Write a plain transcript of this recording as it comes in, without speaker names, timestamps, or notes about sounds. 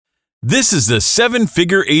This is the Seven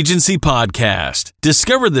Figure Agency Podcast.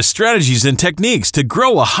 Discover the strategies and techniques to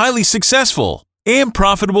grow a highly successful and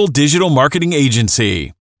profitable digital marketing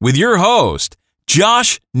agency with your host,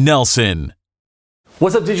 Josh Nelson.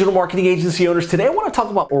 What's up, digital marketing agency owners? Today I want to talk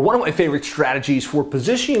about one of my favorite strategies for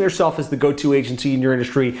positioning yourself as the go-to agency in your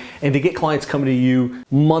industry and to get clients coming to you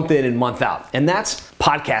month in and month out. And that's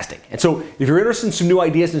podcasting. And so if you're interested in some new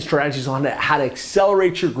ideas and strategies on how to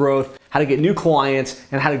accelerate your growth, how to get new clients,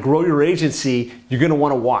 and how to grow your agency, you're going to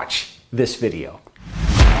want to watch this video.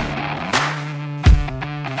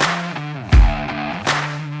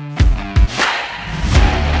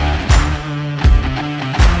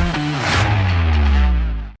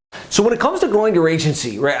 So when it comes to growing your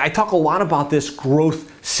agency, right, I talk a lot about this growth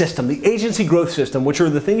system, the agency growth system, which are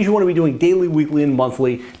the things you want to be doing daily, weekly, and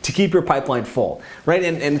monthly to keep your pipeline full, right?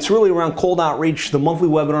 And it's really around cold outreach, the monthly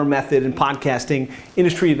webinar method, and podcasting,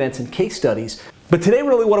 industry events, and case studies. But today,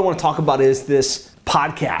 really what I want to talk about is this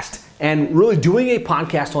podcast and really doing a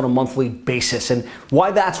podcast on a monthly basis and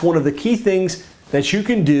why that's one of the key things that you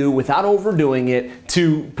can do without overdoing it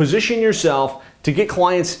to position yourself to get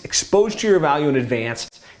clients exposed to your value in advance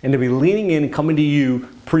and to be leaning in and coming to you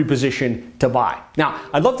pre-positioned to buy. Now,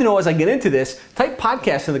 I'd love to know as I get into this, type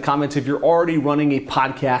podcast in the comments if you're already running a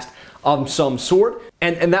podcast of some sort.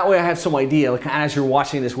 And that way I have some idea, like as you're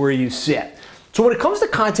watching this, where you sit. So when it comes to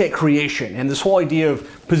content creation and this whole idea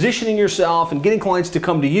of positioning yourself and getting clients to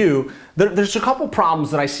come to you, there's a couple problems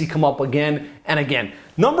that I see come up again and again.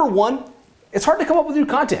 Number one, it's hard to come up with new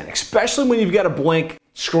content, especially when you've got a blank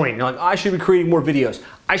screen. You're like, I should be creating more videos.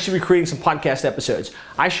 I should be creating some podcast episodes.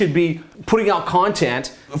 I should be putting out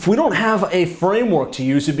content. If we don't have a framework to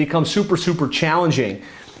use, it becomes super challenging.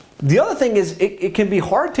 The other thing is it can be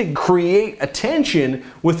hard to create attention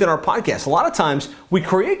within our podcast. A lot of times we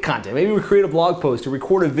create content. Maybe we create a blog post or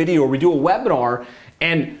record a video or we do a webinar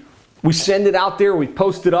and we send it out there, we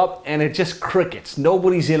post it up, and it just crickets.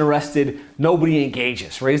 Nobody's interested, nobody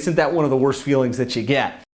engages, right? Isn't that one of the worst feelings that you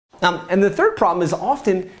get? And the third problem is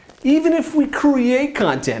often, even if we create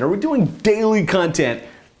content or we're doing daily content,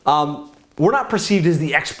 we're not perceived as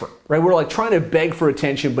the expert, right? We're like trying to beg for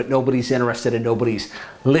attention, but nobody's interested and nobody's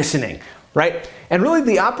listening, right? And really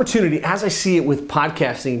the opportunity, as I see it with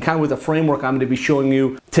podcasting and kind of with the framework I'm going to be showing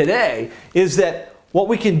you today, is that what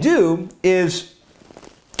we can do is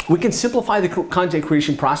we can simplify the content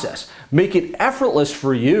creation process, make it effortless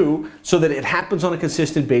for you so that it happens on a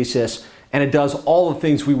consistent basis and it does all the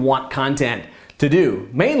things we want content to do,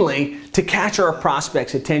 mainly to catch our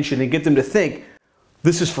prospects' attention and get them to think,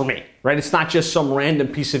 this is for me, right? It's not just some random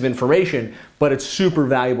piece of information, but it's super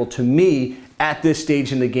valuable to me at this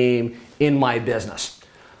stage in the game in my business.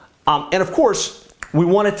 And of course, we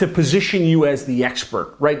want it to position you as the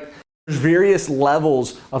expert, right? There's various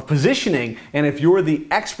levels of positioning, and if you're the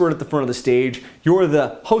expert at the front of the stage, you're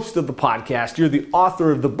the host of the podcast, you're the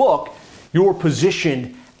author of the book, you're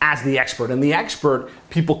positioned as the expert. And the expert,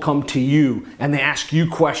 people come to you and they ask you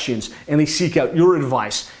questions and they seek out your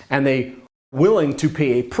advice and they willing to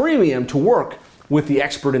pay a premium to work with the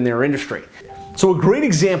expert in their industry. So a great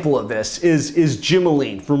example of this is Jim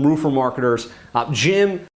Aline from Roofer Marketers.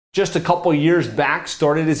 Jim, just a couple years back,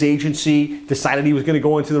 started his agency, decided he was going to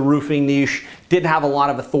go into the roofing niche, didn't have a lot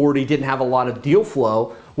of authority, didn't have a lot of deal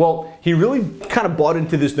flow. Well, he really kind of bought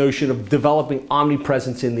into this notion of developing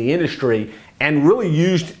omnipresence in the industry and really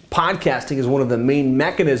used podcasting as one of the main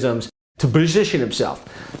mechanisms to position himself.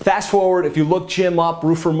 Fast forward, if you look Jim up,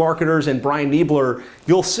 Roofer Marketers and Brian Niebler,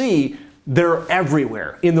 you'll see they're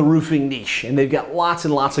everywhere in the roofing niche and they've got lots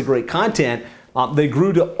and lots of great content. They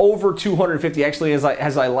grew to over 250, actually as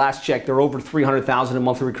I last checked, they're over 300,000 in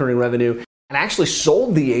monthly recurring revenue and actually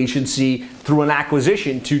sold the agency through an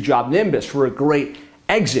acquisition to Job Nimbus for a great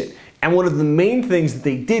exit. And one of the main things that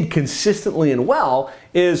they did consistently and well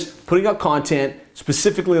is putting out content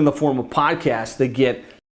specifically in the form of podcasts that get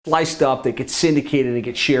sliced up, that get syndicated, and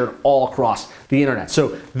get shared all across the internet.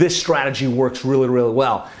 So this strategy works really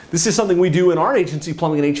well. This is something we do in our agency,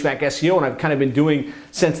 Plumbing and HVAC SEO, and I've kind of been doing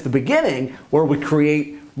since the beginning, where we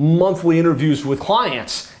create monthly interviews with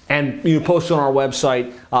clients and you post on our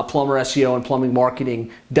website, Plumber SEO and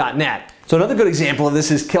plumbingmarketing.net. So another good example of this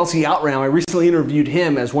is Kelsey Outram. I recently interviewed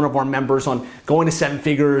him as one of our members on going to seven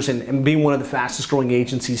figures and being one of the fastest growing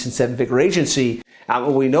agencies in Seven Figure Agency.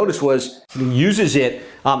 What we noticed was he uses it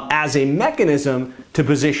as a mechanism to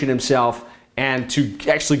position himself and to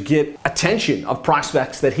actually get attention of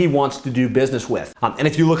prospects that he wants to do business with. And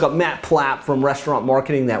if you look up Matt Platt from Restaurant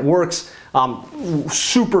Marketing That Works,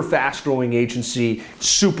 super fast growing agency,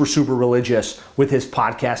 super religious with his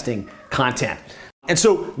podcasting content. And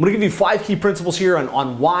so I'm going to give you 5 key principles here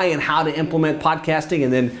on why and how to implement podcasting,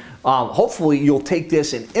 and then hopefully you'll take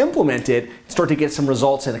this and implement it, start to get some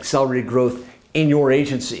results and accelerated growth in your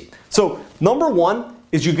agency. So number one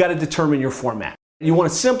is you've got to determine your format. You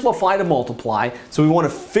want to simplify to multiply, so we want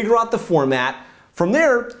to figure out the format. From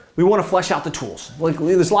there, we want to flesh out the tools. Like,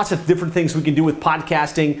 there's lots of different things we can do with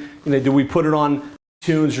podcasting. Do we put it on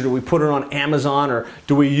iTunes, or do we put it on Amazon, or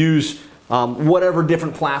do we use whatever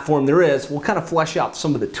different platform there is? We'll kind of flesh out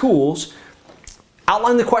some of the tools.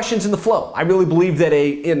 Outline the questions in the flow. I really believe that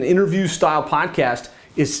an interview style podcast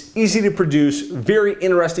is easy to produce, very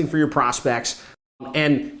interesting for your prospects,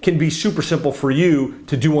 and can be super simple for you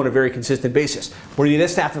to do on a very consistent basis, where you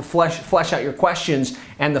just have to flesh out your questions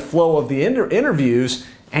and the flow of the interviews,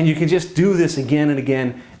 and you can just do this again and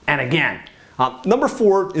again and again. Number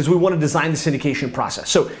four is we want to design the syndication process.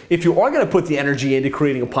 So if you are going to put the energy into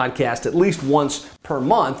creating a podcast at least once per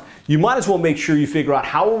month, you might as well make sure you figure out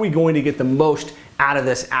how are we going to get the most out of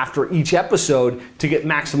this after each episode to get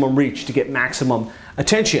maximum reach, to get maximum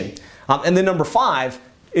attention. And then number five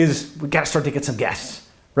is we got to start to get some guests,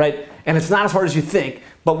 right? And it's not as hard as you think,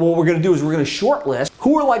 but what we're going to do is we're going to shortlist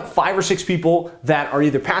who are like 5 or 6 people that are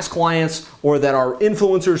either past clients or that are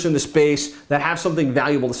influencers in the space that have something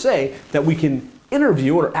valuable to say that we can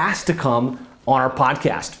interview or ask to come on our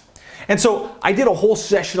podcast. And so I did a whole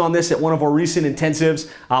session on this at one of our recent intensives.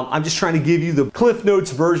 I'm just trying to give you the Cliff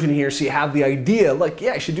Notes version here so you have the idea, like,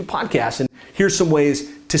 yeah, I should do podcasts, and here's some ways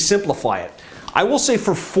to simplify it. I will say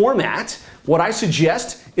for format, what I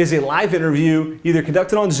suggest is a live interview, either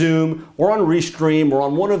conducted on Zoom or on Restream or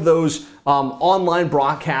on one of those online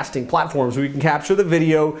broadcasting platforms where you can capture the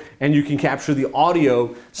video and you can capture the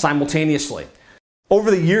audio simultaneously. Over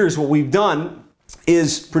the years, what we've done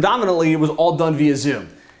is predominantly it was all done via Zoom.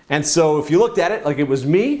 And so if you looked at it, like, it was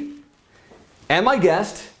me and my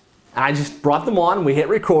guest, and I just brought them on, we hit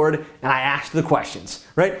record, and I asked the questions,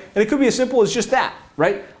 right? And it could be as simple as just that,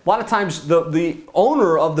 right? A lot of times the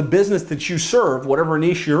owner of the business that you serve, whatever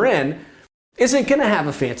niche you're in, isn't going to have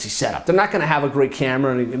a fancy setup. They're not going to have a great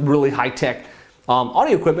camera and really high-tech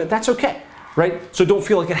audio equipment. That's okay, right? So don't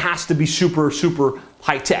feel like it has to be super, super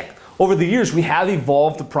high-tech. Over the years, we have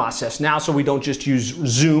evolved the process now, so we don't just use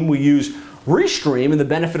Zoom, we use Restream, and the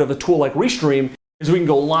benefit of a tool like Restream is we can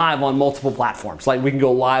go live on multiple platforms. Like, we can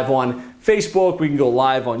go live on Facebook, we can go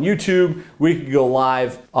live on YouTube, we can go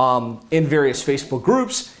live in various Facebook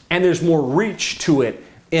groups, and there's more reach to it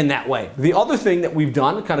in that way. The other thing that we've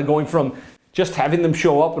done, kind of going from just having them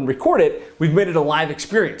show up and record it, we've made it a live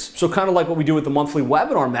experience. So kind of like what we do with the monthly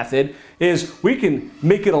webinar method is we can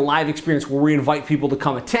make it a live experience where we invite people to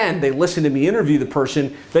come attend, they listen to me interview the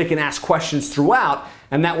person, they can ask questions throughout,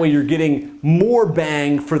 and that way you're getting more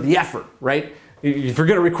bang for the effort, right? If you're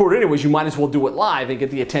going to record anyways, you might as well do it live and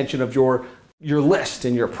get the attention of your list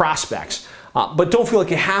and your prospects. But don't feel like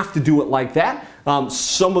you have to do it like that.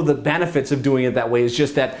 Some of the benefits of doing it that way is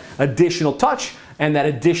just that additional touch and that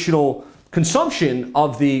additional consumption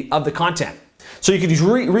of the content. So you could use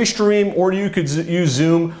Restream, or you could use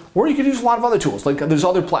Zoom, or you could use a lot of other tools. Like, there's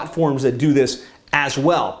other platforms that do this as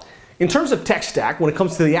well. In terms of tech stack, when it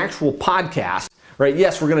comes to the actual podcast, right?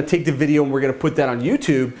 Yes, we're going to take the video and we're going to put that on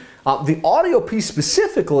YouTube. The audio piece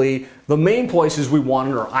specifically, the main places we want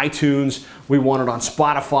it are iTunes, we want it on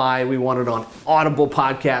Spotify, we want it on Audible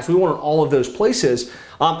podcasts, we want it all of those places.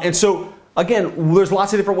 And so, again, there's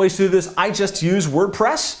lots of different ways to do this. I just use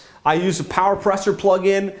WordPress. I use a PowerPresser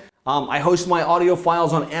plugin. I host my audio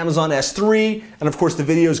files on Amazon S3, and of course the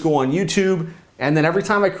videos go on YouTube. And then every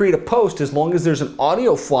time I create a post, as long as there's an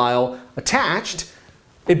audio file attached,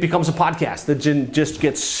 it becomes a podcast that just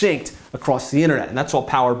gets synced across the internet. And that's all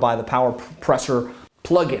powered by the PowerPresser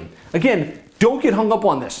plugin. Again, don't get hung up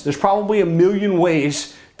on this. There's probably a million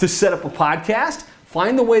ways to set up a podcast.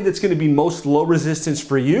 Find the way that's going to be most low resistance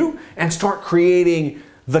for you and start creating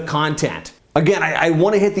the content. Again, I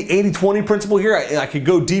want to hit the 80-20 principle here. I could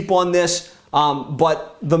go deep on this,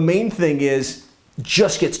 but the main thing is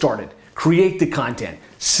just get started. Create the content.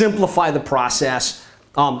 Simplify the process.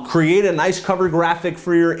 Create a nice cover graphic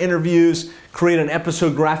for your interviews. Create an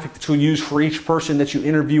episode graphic that you'll use for each person that you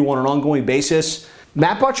interview on an ongoing basis.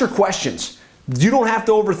 Map out your questions. You don't have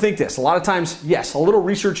to overthink this. A lot of times, yes, a little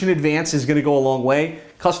research in advance is going to go a long way.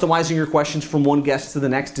 Customizing your questions from one guest to the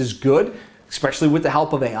next is good, especially with the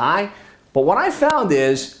help of AI. But what I found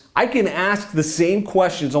is I can ask the same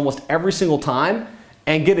questions almost every single time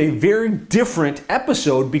and get a very different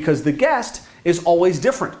episode because the guest is always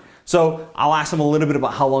different. So I'll ask them a little bit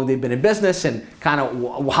about how long they've been in business and kind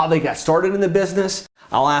of how they got started in the business.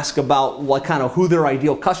 I'll ask about what kind of who their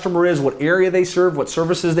ideal customer is, what area they serve, what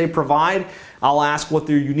services they provide. I'll ask what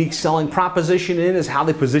their unique selling proposition is, how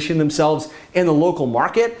they position themselves in the local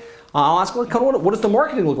market. I'll ask, like, what does the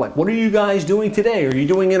marketing look like? What are you guys doing today? Are you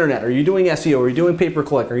doing internet? Are you doing SEO? Are you doing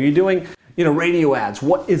pay-per-click? Are you doing radio ads?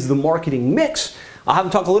 What is the marketing mix? I'll have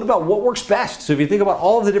them talk a little about what works best. So if you think about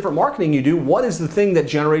all of the different marketing you do, what is the thing that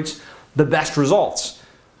generates the best results?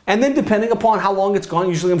 And then depending upon how long it's gone,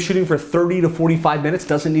 usually I'm shooting for 30 to 45 minutes.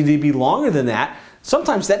 Doesn't need to be longer than that.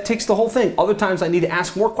 Sometimes that takes the whole thing. Other times I need to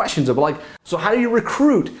ask more questions about, like, so how do you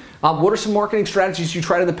recruit? What are some marketing strategies you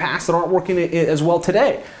tried in the past that aren't working as well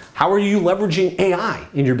today? How are you leveraging AI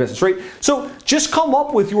in your business, right? So just come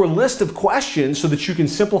up with your list of questions so that you can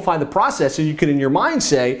simplify the process, and you can in your mind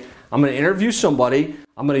say, I'm going to interview somebody,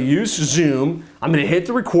 I'm going to use Zoom, I'm going to hit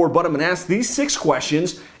the record button, I'm going to ask these 6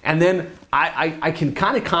 questions, and then I can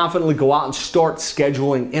kind of confidently go out and start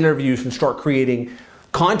scheduling interviews and start creating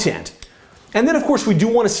content. And then, of course, we do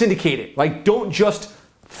want to syndicate it. Like, don't just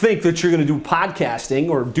think that you're going to do podcasting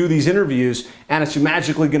or do these interviews and it's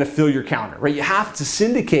magically going to fill your calendar, right? You have to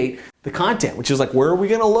syndicate the content, which is like, where are we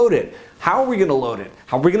going to load it? How are we going to load it?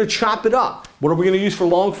 How are we going to chop it up? What are we going to use for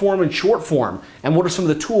long form and short form? And what are some of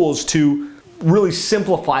the tools to really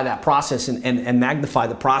simplify that process and magnify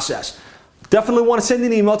the process? Definitely want to send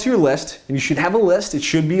an email to your list, and you should have a list. It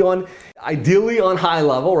should be ideally on high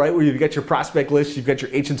level, right? Where you've got your prospect list, you've got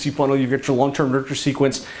your agency funnel, you've got your long-term nurture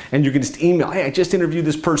sequence, and you can just email, hey, I just interviewed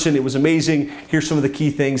this person, it was amazing, here's some of the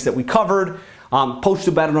key things that we covered. Post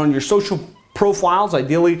about it on your social profiles,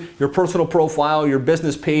 ideally your personal profile, your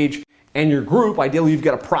business page, and your group. Ideally, you've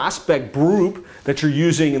got a prospect group that you're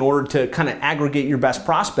using in order to kind of aggregate your best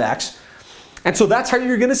prospects. And so that's how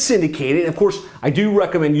you're going to syndicate it. Of course, I do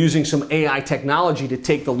recommend using some AI technology to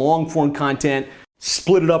take the long form content,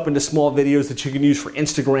 split it up into small videos that you can use for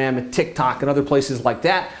Instagram and TikTok and other places like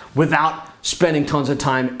that without spending tons of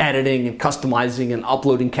time editing and customizing and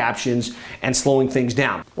uploading captions and slowing things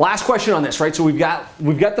down. Last question on this, right? So we've got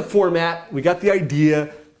the format, we got the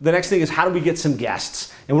idea. The next thing is, how do we get some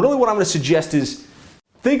guests? And really what I'm going to suggest is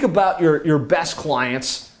think about your best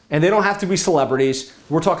clients. And they don't have to be celebrities.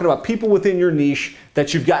 We're talking about people within your niche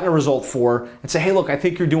that you've gotten a result for, and say, hey, look, I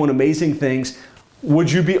think you're doing amazing things.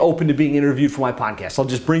 Would you be open to being interviewed for my podcast? I'll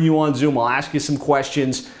just bring you on Zoom. I'll ask you some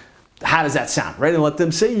questions. How does that sound, right? And let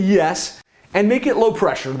them say yes, and make it low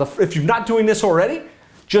pressure. If you're not doing this already,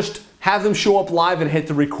 just have them show up live and hit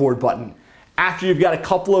the record button. After you've got a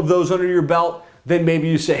couple of those under your belt, then maybe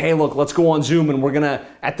you say, hey, look, let's go on Zoom, and we're gonna,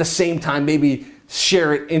 at the same time, maybe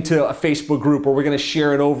share it into a Facebook group, or we're going to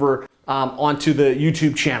share it over onto the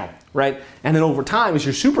YouTube channel, right? And then over time, as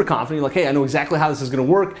you're super confident, you're like, hey, I know exactly how this is going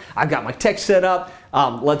to work. I've got my tech set up.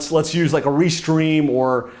 Let's use like a Restream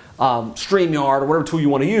or StreamYard or whatever tool you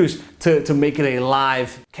want to use to make it a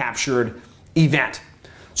live captured event.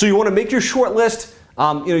 So you want to make your short list.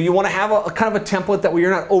 You want to have a kind of a template that way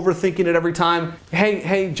you're not overthinking it every time.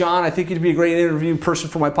 Hey, John, I think you'd be a great interview person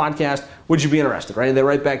for my podcast. Would you be interested, right? And they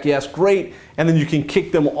write back, yes, great. And then you can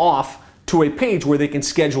kick them off to a page where they can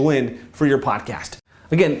schedule in for your podcast.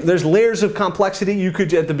 Again, there's layers of complexity. You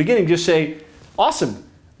could, at the beginning, just say, awesome,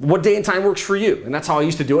 what day and time works for you? And that's how I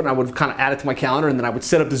used to do it. And I would kind of add it to my calendar, and then I would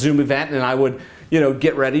set up the Zoom event, and I would,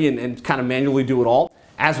 get ready and kind of manually do it all.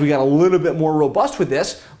 As we got a little bit more robust with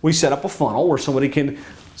this, we set up a funnel where somebody can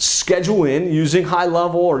schedule in using High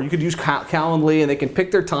Level, or you could use Calendly, and they can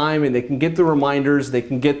pick their time, and they can get the reminders, they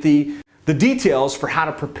can get the details for how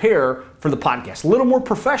to prepare for the podcast. A little more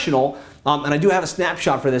professional, and I do have a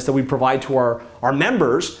snapshot for this that we provide to our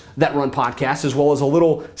members that run podcasts, as well as a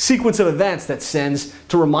little sequence of events that sends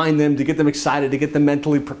to remind them, to get them excited, to get them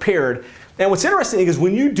mentally prepared. And what's interesting is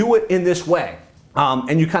when you do it in this way,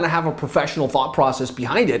 and you kind of have a professional thought process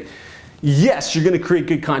behind it, yes, you're going to create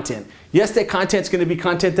good content. Yes, that content's going to be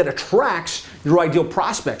content that attracts your ideal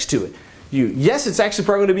prospects to it. Yes, it's actually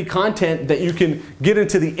probably going to be content that you can get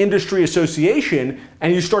into the industry association,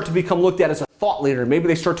 and you start to become looked at as a thought leader. Maybe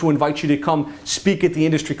they start to invite you to come speak at the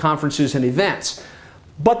industry conferences and events.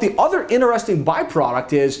 But the other interesting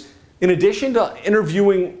byproduct is, in addition to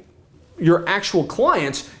interviewing your actual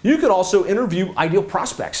clients, you could also interview ideal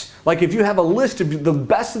prospects. Like if you have a list of the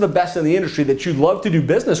best in the industry that you'd love to do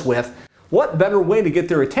business with, what better way to get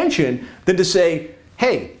their attention than to say,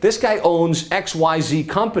 hey, this guy owns XYZ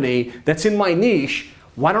company that's in my niche.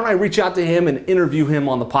 Why don't I reach out to him and interview him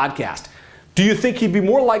on the podcast? Do you think he'd be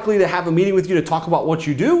more likely to have a meeting with you to talk about what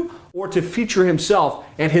you do, or to feature himself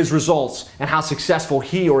and his results and how successful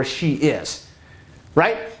he or she is?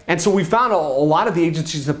 Right? And so we found a lot of the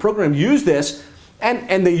agencies in the program use this,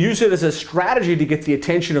 and they use it as a strategy to get the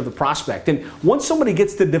attention of the prospect. And once somebody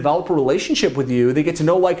gets to develop a relationship with you, they get to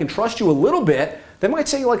know, like, and trust you a little bit, they might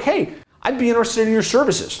say, like, hey, I'd be interested in your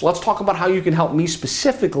services. Let's talk about how you can help me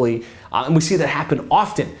specifically. And we see that happen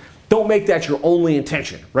often. don't make that your only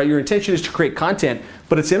intention, right? Your intention is to create content,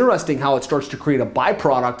 but it's interesting how it starts to create a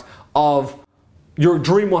byproduct of your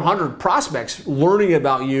Dream 100 prospects learning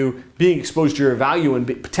about you, being exposed to your value, and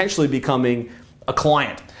potentially becoming a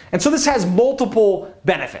client. And so this has multiple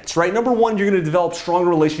benefits, right? Number one, you're going to develop stronger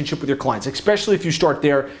relationship with your clients, especially if you start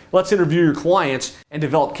there. Let's interview your clients and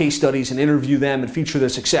develop case studies and interview them and feature their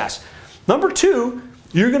success. Number two,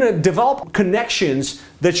 you're going to develop connections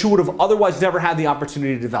that you would have otherwise never had the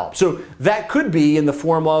opportunity to develop. So that could be in the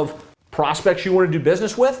form of prospects you want to do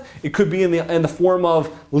business with. It could be in the form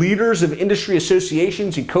of leaders of industry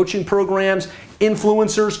associations and coaching programs,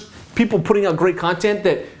 influencers, people putting out great content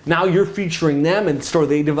that now you're featuring them and so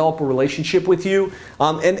they develop a relationship with you.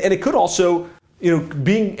 And it could also,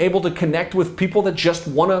 being able to connect with people that just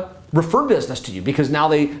want to refer business to you because now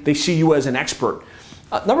they see you as an expert.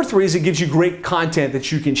 Number three is it gives you great content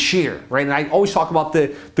that you can share, right? And I always talk about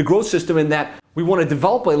the growth system in that we want to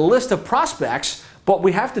develop a list of prospects, but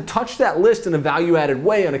we have to touch that list in a value-added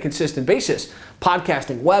way on a consistent basis.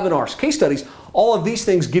 Podcasting, webinars, case studies, all of these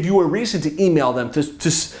things give you a reason to email them,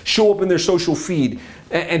 to show up in their social feed,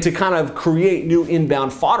 and to kind of create new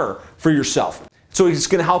inbound fodder for yourself. So it's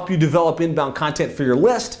going to help you develop inbound content for your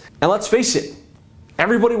list. And let's face it,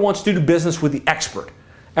 everybody wants to do business with the expert.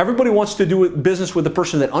 Everybody wants to do business with the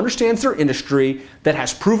person that understands their industry, that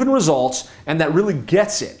has proven results, and that really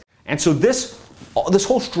gets it. And so this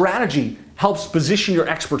whole strategy helps position your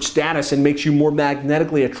expert status and makes you more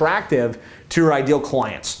magnetically attractive to your ideal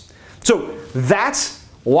clients. So that's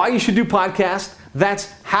why you should do podcasts.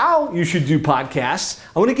 That's how you should do podcasts.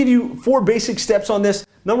 I want to give you 4 basic steps on this.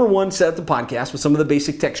 Number one, set up the podcast with some of the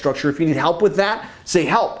basic tech structure. If you need help with that, say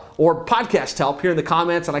help or podcast help here in the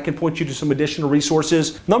comments and I can point you to some additional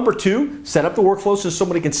resources. Number 2, set up the workflow so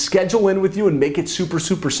somebody can schedule in with you and make it super,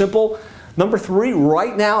 super simple. Number 3,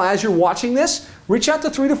 right now as you're watching this, reach out to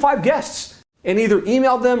 3 to 5 guests and either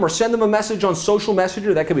email them or send them a message on social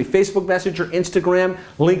messenger. That could be Facebook Messenger, Instagram,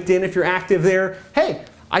 LinkedIn if you're active there. Hey,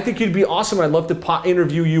 I think you'd be awesome. I'd love to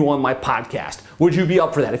interview you on my podcast. Would you be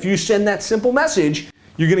up for that? If you send that simple message,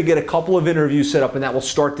 you're going to get a couple of interviews set up and that will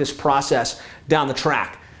start this process down the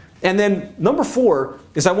track. And then number 4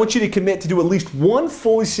 is I want you to commit to do at least 1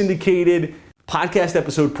 fully syndicated podcast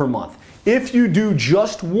episode per month. If you do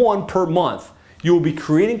just 1 per month, you will be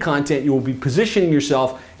creating content, you will be positioning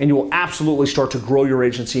yourself, and you will absolutely start to grow your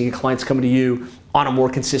agency and get clients coming to you on a more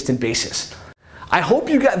consistent basis. I hope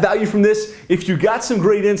you got value from this. If you got some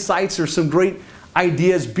great insights or some great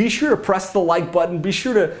ideas, be sure to press the like button. Be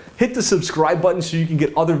sure to hit the subscribe button so you can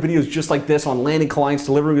get other videos just like this on landing clients,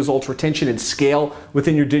 delivering results, retention, and scale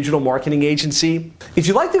within your digital marketing agency. If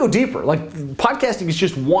you'd like to go deeper, like podcasting is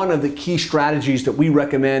just one of the key strategies that we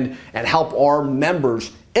recommend and help our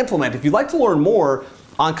members implement. If you'd like to learn more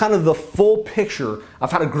on kind of the full picture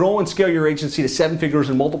of how to grow and scale your agency to 7 figures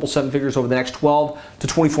and multiple 7 figures over the next 12 to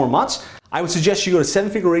 24 months, I would suggest you go to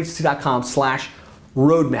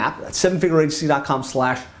 7figureagency.com/roadmap. That's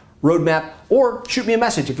 7figureagency.com/roadmap, or shoot me a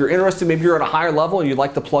message if you're interested. Maybe you're at a higher level and you'd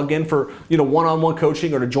like to plug in for one-on-one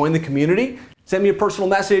coaching or to join the community. Send me a personal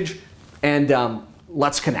message and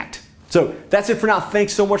let's connect. So that's it for now.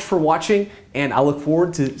 Thanks so much for watching, and I look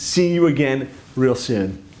forward to seeing you again real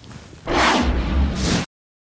soon.